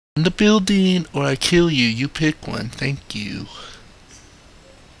In the building or I kill you. You pick one. Thank you.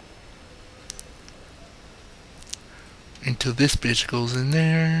 Until this bitch goes in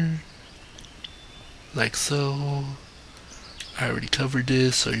there. Like so. I already covered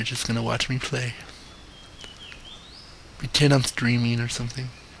this, so you're just gonna watch me play. Pretend I'm streaming or something.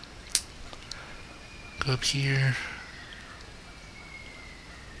 Go up here.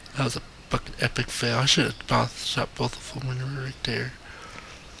 That was a fucking epic fail. I should have shot both of them when they were right there.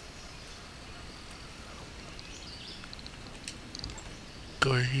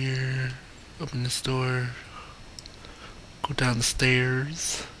 Go over here. Open this door. Go down the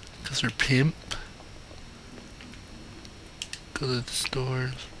stairs. Because we're pimp. Go to the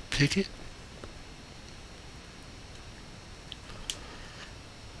store. Pick it.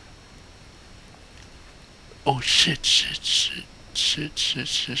 Oh shit, shit, shit. Shit, shit,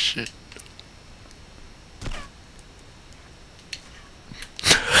 shit, shit.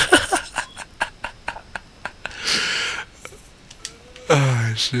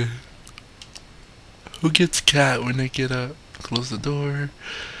 Oh shit. Who gets cat when they get up? Close the door.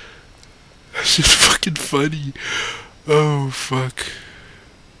 That's just fucking funny. Oh fuck.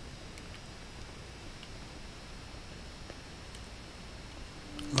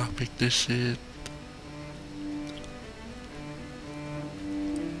 Lockpick this shit.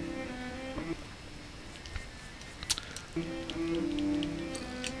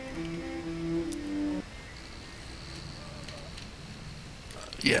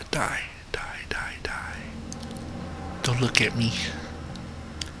 Yeah, die. Die, die, die. Don't look at me.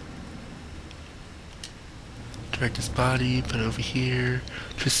 Drag this body, put it over here.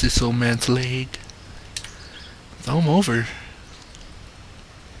 Twist this old man's leg. Throw him over.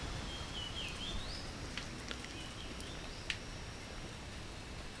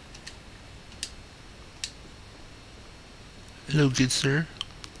 Hello, good sir.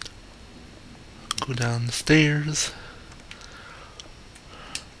 Go down the stairs.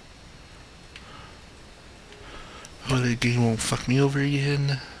 Oh, the game won't fuck me over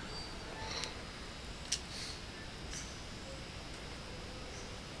again.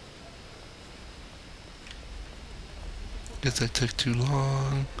 Guess I took too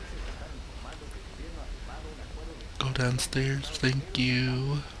long. Go downstairs, thank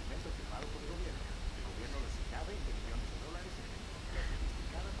you.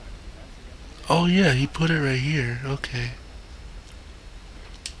 Oh yeah, he put it right here, okay.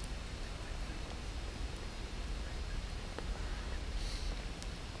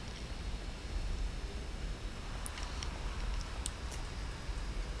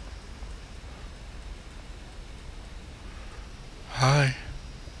 Hi.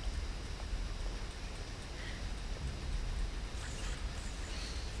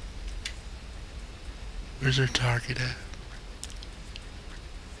 Where's our target at?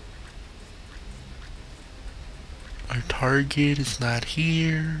 Our target is not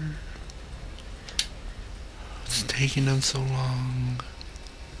here. It's taking them so long.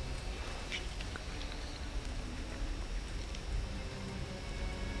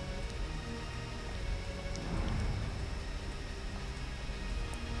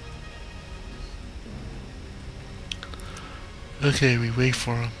 Okay, we wait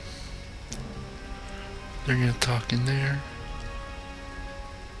for them. They're gonna talk in there.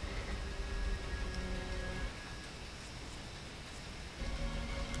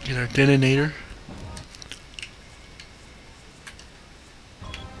 Get our detonator.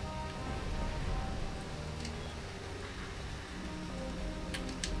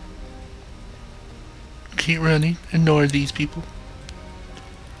 Keep running. Ignore these people.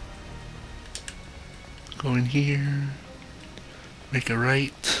 Go in here. Make a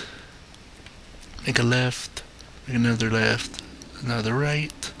right. Make a left. Make another left. Another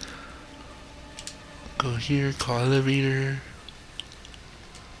right. Go here. Call elevator.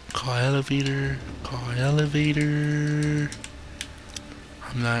 Call elevator. Call elevator.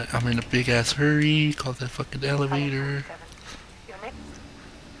 I'm in a big ass hurry. Call that fucking elevator.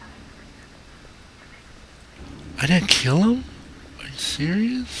 I didn't kill him? Are you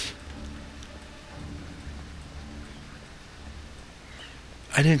serious?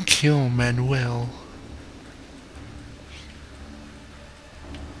 I didn't kill Manuel.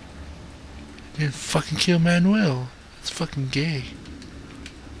 I didn't fucking kill Manuel. That's fucking gay.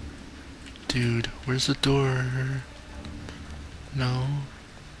 Dude, where's the door? No.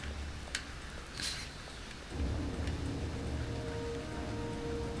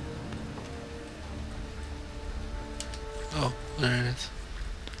 Oh, there it is.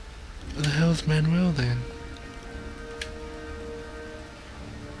 Where the hell is Manuel then?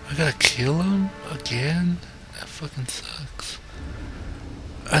 I gotta kill him? Again? That fucking sucks.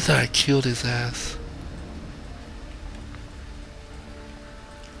 I thought I killed his ass.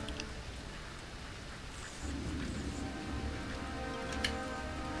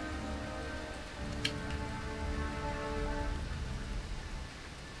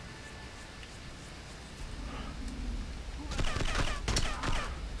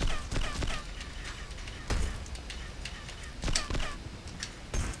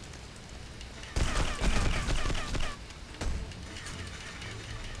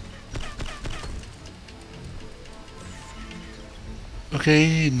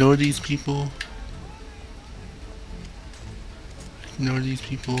 Okay, ignore these people. Ignore these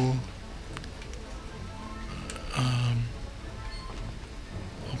people.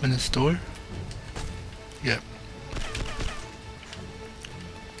 Open this door? Yep.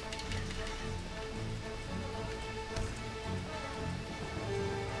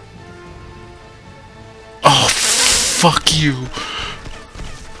 Oh, fuck you!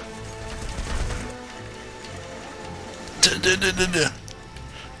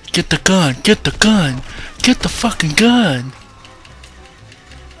 Get the gun! Get the gun! Get the fucking gun!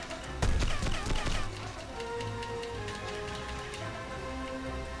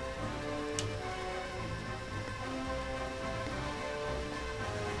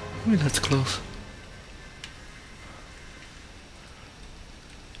 Ooh, that's close.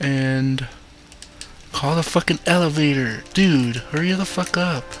 And call the fucking elevator. Dude, hurry the fuck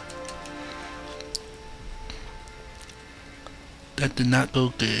up. That did not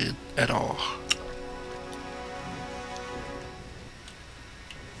go good at all.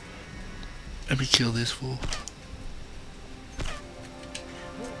 Let me kill this fool.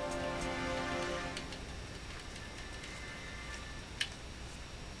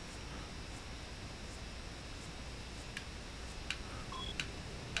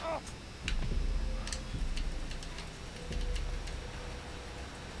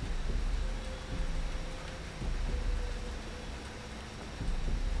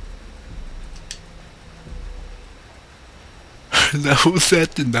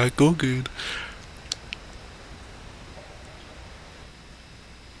 That did not go good.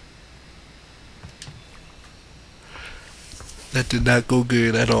 That did not go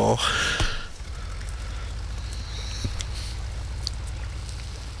good at all.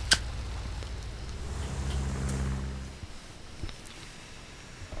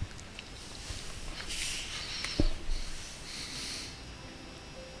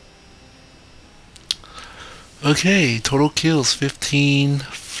 Okay, total kills 15,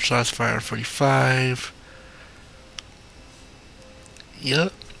 shots fired 45.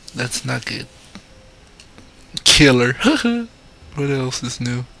 Yep, that's not good. Killer. What else is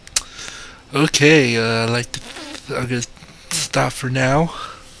new? Okay, I'm gonna stop for now.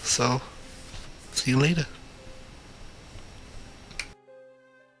 So, see you later.